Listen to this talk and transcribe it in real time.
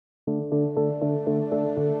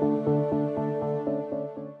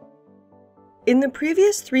In the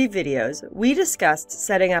previous 3 videos, we discussed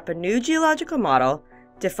setting up a new geological model,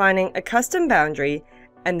 defining a custom boundary,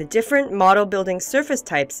 and the different model building surface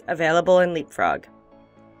types available in Leapfrog.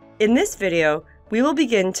 In this video, we will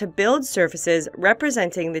begin to build surfaces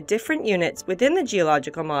representing the different units within the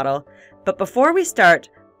geological model, but before we start,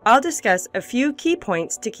 I'll discuss a few key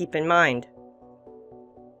points to keep in mind.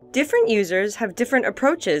 Different users have different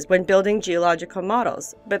approaches when building geological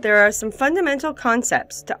models, but there are some fundamental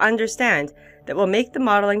concepts to understand that will make the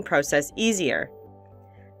modeling process easier.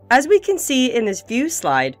 As we can see in this view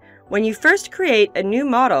slide, when you first create a new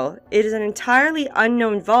model, it is an entirely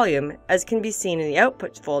unknown volume, as can be seen in the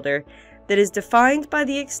output folder, that is defined by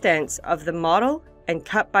the extents of the model and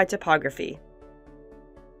cut by topography.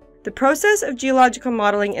 The process of geological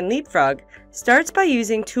modeling in Leapfrog starts by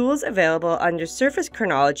using tools available under Surface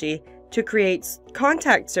Chronology to create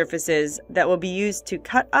contact surfaces that will be used to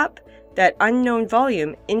cut up that unknown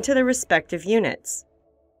volume into the respective units.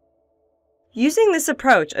 Using this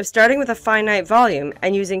approach of starting with a finite volume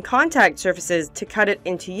and using contact surfaces to cut it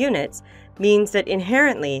into units means that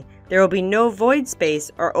inherently there will be no void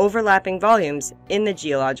space or overlapping volumes in the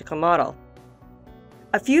geological model.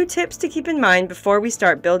 A few tips to keep in mind before we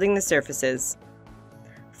start building the surfaces.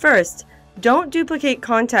 First, don't duplicate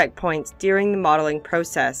contact points during the modeling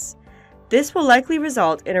process. This will likely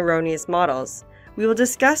result in erroneous models. We will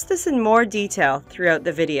discuss this in more detail throughout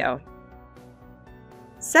the video.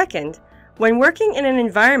 Second, when working in an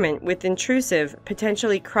environment with intrusive,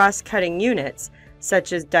 potentially cross-cutting units,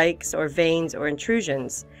 such as dikes or veins or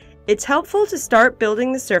intrusions, it's helpful to start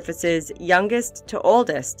building the surfaces youngest to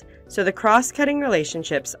oldest so the cross-cutting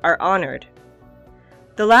relationships are honored.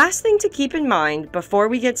 The last thing to keep in mind before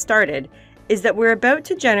we get started is that we're about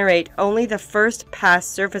to generate only the first pass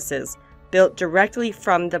surfaces built directly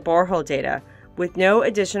from the borehole data, with no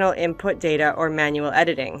additional input data or manual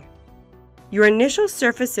editing. Your initial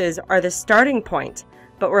surfaces are the starting point,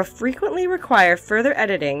 but will frequently require further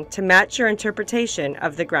editing to match your interpretation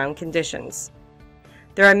of the ground conditions.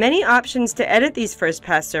 There are many options to edit these first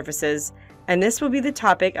pass surfaces, and this will be the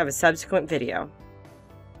topic of a subsequent video.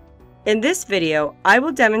 In this video, I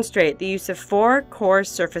will demonstrate the use of 4 core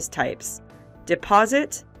surface types: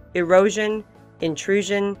 deposit, erosion,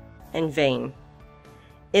 intrusion, and vein.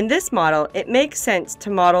 In this model, it makes sense to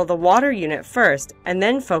model the water unit first and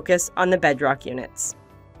then focus on the bedrock units.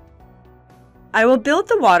 I will build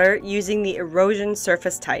the water using the erosion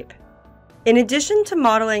surface type. In addition to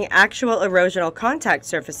modeling actual erosional contact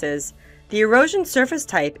surfaces, the erosion surface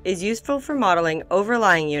type is useful for modeling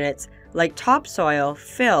overlying units like topsoil,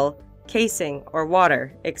 fill, casing, or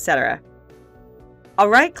water, etc. I'll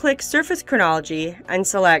right-click Surface Chronology and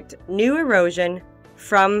select New Erosion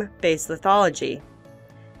from Base Lithology.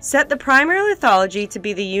 Set the primary lithology to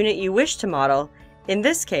be the unit you wish to model, in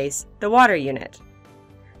this case, the water unit.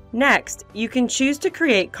 Next, you can choose to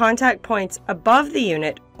create contact points above the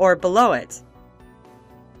unit or below it.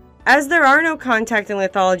 As there are no contacting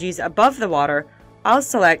lithologies above the water, I'll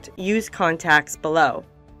select Use Contacts below.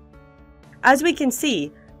 As we can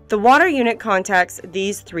see, the water unit contacts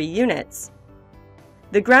these 3 units: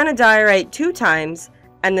 the granodiorite 2 times,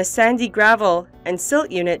 and the sandy gravel and silt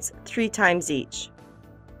units 3 times each.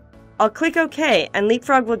 I'll click OK, and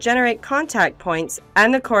Leapfrog will generate contact points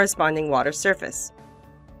and the corresponding water surface.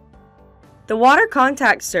 The water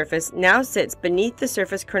contact surface now sits beneath the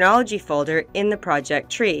Surface Chronology folder in the project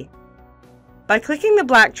tree. By clicking the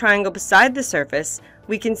black triangle beside the surface,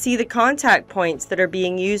 we can see the contact points that are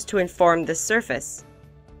being used to inform this surface.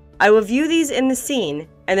 I will view these in the scene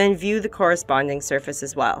and then view the corresponding surface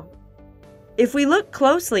as well. If we look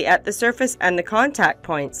closely at the surface and the contact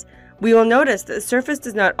points, we will notice that the surface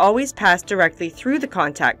does not always pass directly through the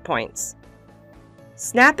contact points.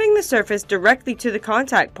 Snapping the surface directly to the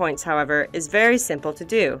contact points, however, is very simple to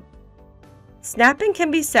do. Snapping can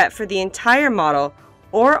be set for the entire model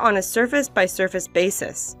or on a surface-by-surface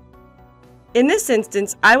basis. In this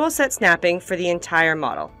instance, I will set snapping for the entire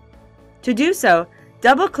model. To do so,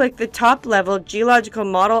 double-click the top-level Geological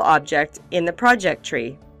Model object in the project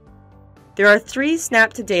tree. There are 3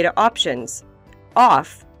 Snap to Data options: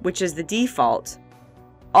 Off, which is the default;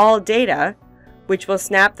 All Data, which will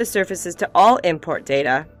snap the surfaces to all import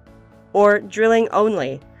data; or Drilling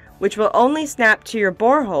Only, which will only snap to your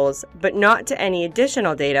boreholes but not to any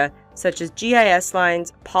additional data such as GIS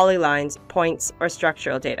lines, polylines, points, or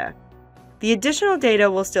structural data. The additional data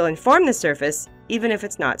will still inform the surface even if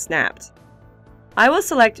it's not snapped. I will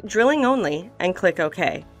select Drilling Only and click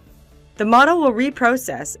OK. The model will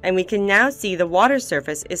reprocess, and we can now see the water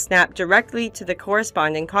surface is snapped directly to the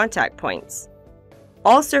corresponding contact points.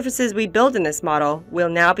 All surfaces we build in this model will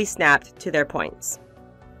now be snapped to their points.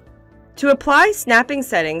 To apply snapping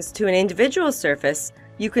settings to an individual surface,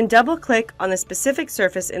 you can double-click on the specific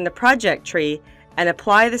surface in the project tree and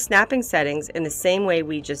apply the snapping settings in the same way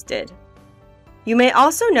we just did. You may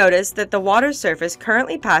also notice that the water surface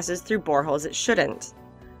currently passes through boreholes it shouldn't.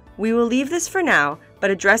 We will leave this for now,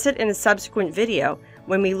 but address it in a subsequent video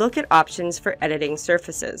when we look at options for editing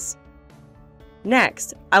surfaces.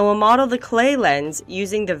 Next, I will model the clay lens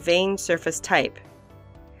using the vein surface type.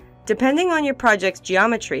 Depending on your project's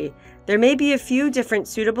geometry, there may be a few different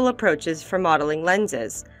suitable approaches for modeling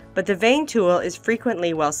lenses, but the vein tool is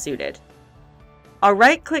frequently well suited. I'll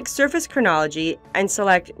right-click Surface Chronology and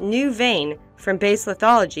select New Vein from Base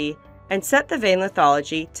Lithology and set the vein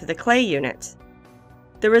lithology to the clay unit.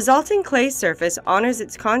 The resulting clay surface honors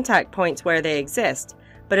its contact points where they exist,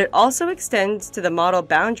 but it also extends to the model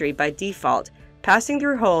boundary by default, passing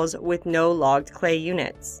through holes with no logged clay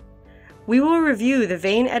units. We will review the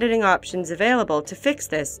vein editing options available to fix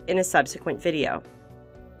this in a subsequent video.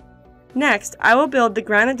 Next, I will build the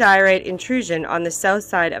granodiorite intrusion on the south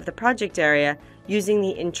side of the project area using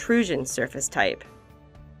the Intrusion surface type.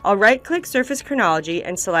 I'll right-click Surface Chronology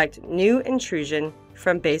and select New Intrusion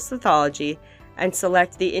from Base Lithology and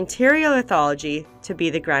select the interior lithology to be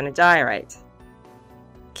the granodiorite.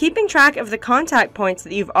 Keeping track of the contact points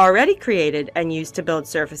that you've already created and used to build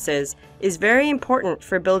surfaces is very important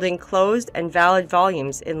for building closed and valid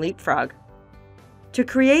volumes in Leapfrog. To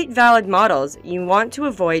create valid models, you want to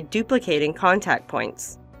avoid duplicating contact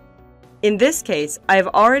points. In this case, I have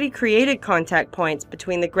already created contact points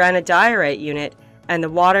between the granodiorite unit and the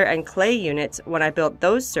water and clay units when I built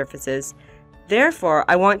those surfaces. Therefore,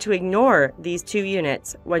 I want to ignore these two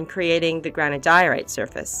units when creating the granodiorite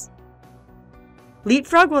surface.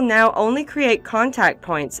 Leapfrog will now only create contact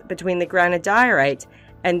points between the granodiorite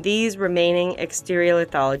and these remaining exterior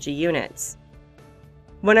lithology units.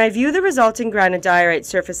 When I view the resulting granodiorite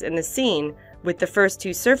surface in the scene with the first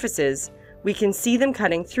two surfaces, we can see them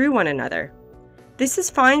cutting through one another. This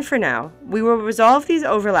is fine for now. We will resolve these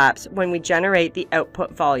overlaps when we generate the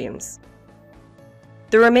output volumes.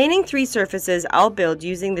 The remaining three surfaces I'll build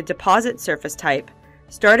using the deposit surface type,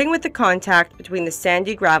 starting with the contact between the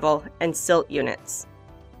sandy gravel and silt units.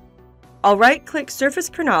 I'll right-click Surface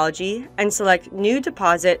Chronology and select New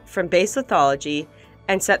Deposit from Base Lithology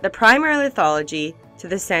and set the primary lithology to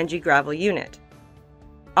the sandy gravel unit.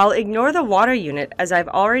 I'll ignore the water unit as I've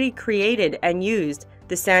already created and used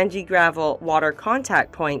the sandy gravel water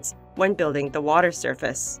contact points when building the water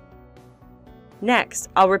surface. Next,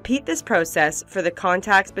 I'll repeat this process for the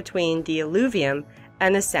contacts between the alluvium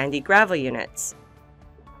and the sandy gravel units.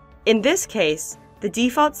 In this case, the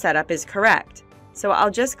default setup is correct, so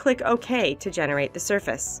I'll just click OK to generate the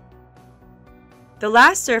surface. The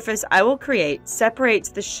last surface I will create separates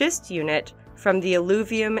the schist unit from the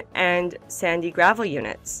alluvium and sandy gravel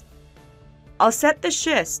units. I'll set the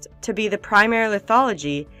schist to be the primary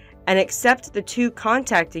lithology and accept the two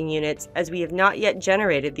contacting units as we have not yet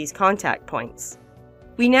generated these contact points.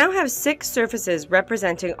 We now have 6 surfaces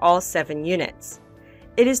representing all 7 units.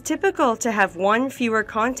 It is typical to have one fewer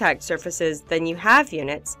contact surfaces than you have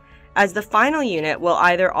units, as the final unit will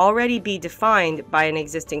either already be defined by an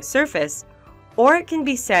existing surface, or it can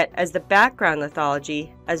be set as the background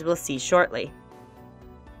lithology, as we'll see shortly.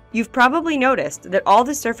 You've probably noticed that all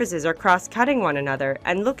the surfaces are cross-cutting one another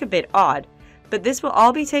and look a bit odd, but this will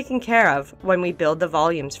all be taken care of when we build the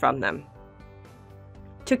volumes from them.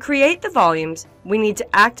 To create the volumes, we need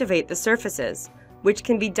to activate the surfaces, which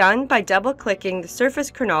can be done by double-clicking the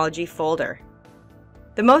Surface Chronology folder.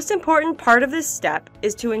 The most important part of this step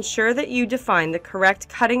is to ensure that you define the correct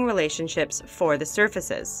cutting relationships for the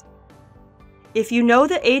surfaces. If you know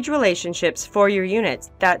the age relationships for your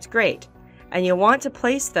units, that's great, and you'll want to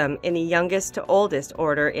place them in the youngest to oldest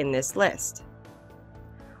order in this list.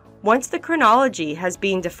 Once the chronology has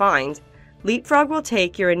been defined, Leapfrog will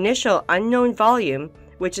take your initial unknown volume,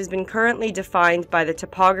 which has been currently defined by the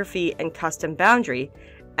topography and custom boundary,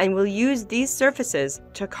 and will use these surfaces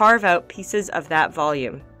to carve out pieces of that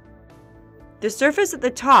volume. The surface at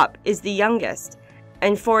the top is the youngest,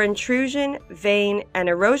 and for intrusion, vein, and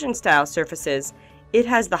erosion style surfaces, it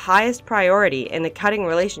has the highest priority in the cutting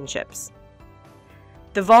relationships.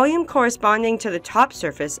 The volume corresponding to the top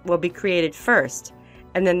surface will be created first,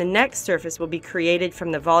 and then the next surface will be created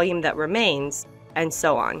from the volume that remains, and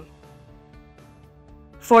so on.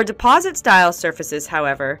 For deposit style surfaces,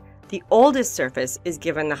 however, the oldest surface is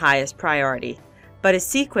given the highest priority, but a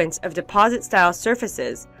sequence of deposit style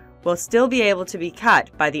surfaces will still be able to be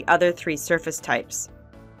cut by the other 3 surface types.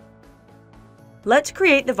 Let's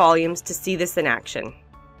create the volumes to see this in action.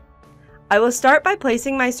 I will start by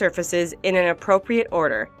placing my surfaces in an appropriate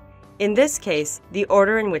order. in this case, the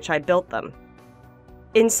order in which I built them.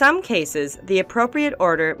 In some cases, the appropriate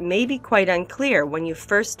order may be quite unclear when you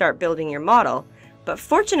first start building your model, but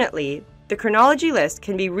fortunately, the chronology list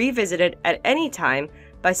can be revisited at any time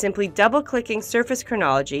by simply double-clicking Surface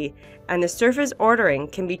Chronology, and the surface ordering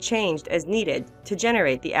can be changed as needed to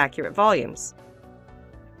generate the accurate volumes.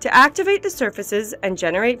 To activate the surfaces and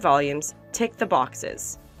generate volumes, tick the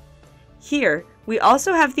boxes. Here, we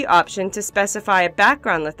also have the option to specify a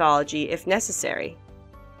background lithology if necessary.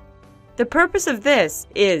 The purpose of this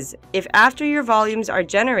is, if after your volumes are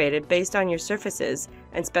generated based on your surfaces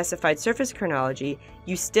and specified surface chronology,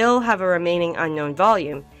 you still have a remaining unknown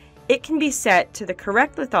volume, it can be set to the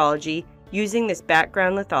correct lithology using this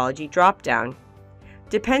background lithology dropdown.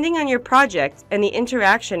 Depending on your project and the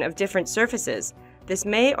interaction of different surfaces, this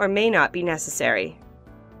may or may not be necessary.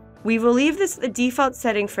 We will leave this the default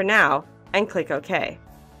setting for now and click OK.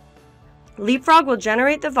 Leapfrog will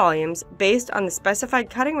generate the volumes based on the specified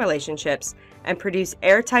cutting relationships and produce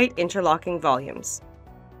airtight interlocking volumes.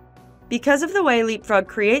 Because of the way Leapfrog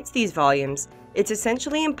creates these volumes, it's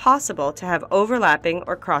essentially impossible to have overlapping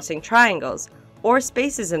or crossing triangles or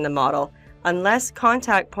spaces in the model unless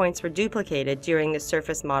contact points were duplicated during the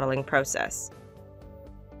surface modeling process.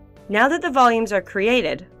 Now that the volumes are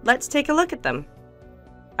created, let's take a look at them.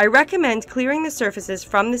 I recommend clearing the surfaces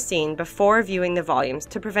from the scene before viewing the volumes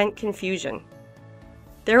to prevent confusion.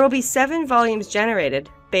 There will be 7 volumes generated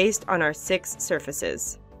based on our 6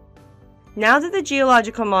 surfaces. Now that the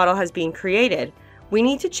geological model has been created, we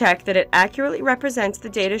need to check that it accurately represents the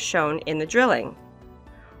data shown in the drilling.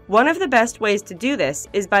 One of the best ways to do this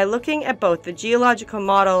is by looking at both the geological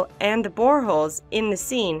model and the boreholes in the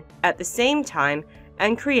scene at the same time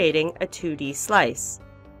and creating a 2D slice.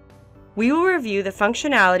 We will review the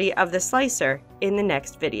functionality of the slicer in the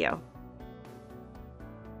next video.